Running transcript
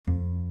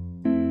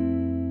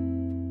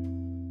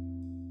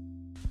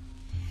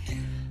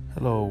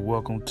Hello,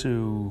 welcome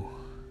to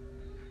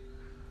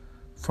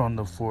From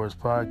the Forest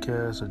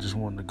Podcast. I just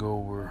wanted to go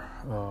over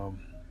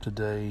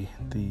today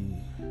the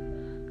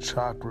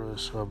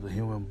chakras of the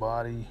human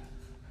body.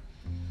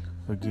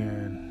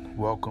 Again,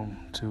 welcome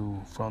to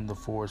From the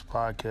Forest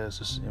Podcast.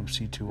 This is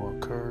MC2 on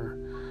Kerr.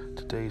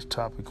 Today's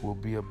topic will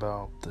be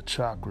about the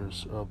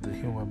chakras of the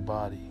human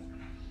body.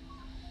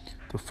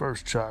 The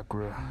first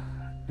chakra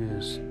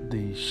is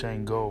the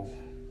Shango,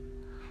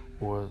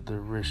 or the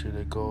Orisha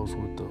that goes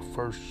with the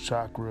first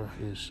chakra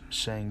is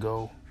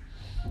Shango,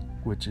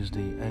 which is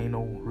the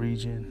anal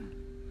region.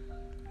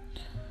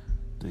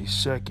 The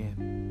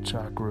second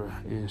chakra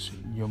is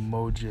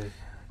Yamoja.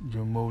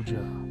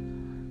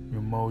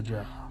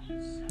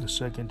 The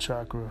second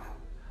chakra,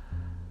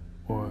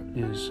 or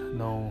is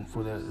known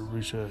for that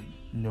Orisha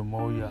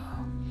Yamoya,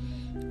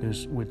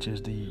 which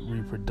is the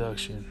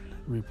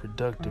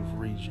reproductive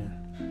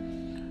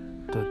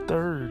region. The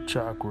third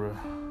chakra,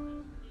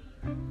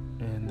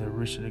 and the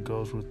Orisha that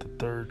goes with the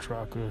third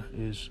chakra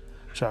is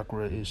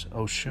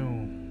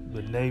Oshun,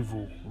 the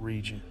navel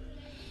region.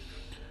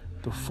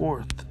 The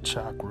fourth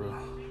chakra,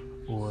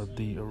 or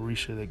the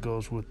Orisha that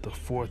goes with the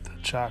fourth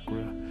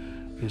chakra,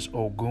 is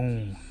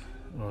Ogun,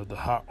 or the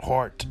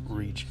heart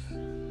region.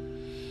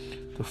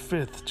 The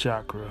fifth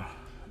chakra,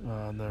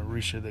 the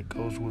Orisha that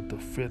goes with the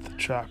fifth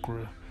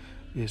chakra,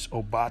 is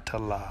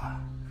Obatala,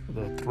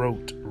 the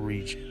throat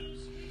region.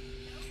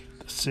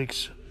 The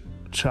sixth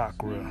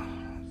chakra,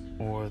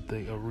 or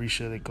the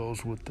Orisha that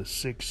goes with the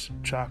sixth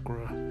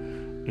chakra,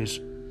 is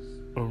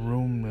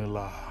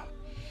Arunmila,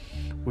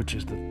 which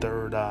is the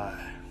third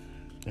eye.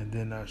 And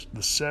then there's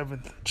the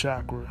seventh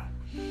chakra,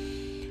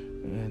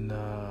 and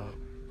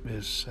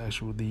is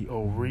actually the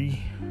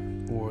Ori,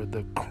 or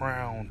the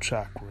crown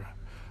chakra,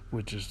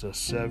 which is the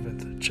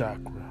seventh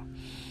chakra.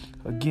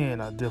 Again,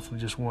 I definitely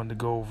just wanted to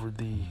go over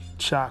the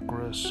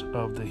chakras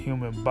of the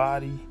human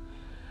body,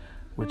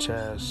 which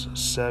has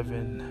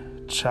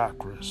 7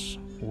 chakras,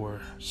 or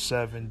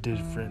 7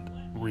 different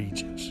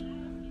regions.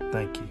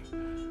 Thank you.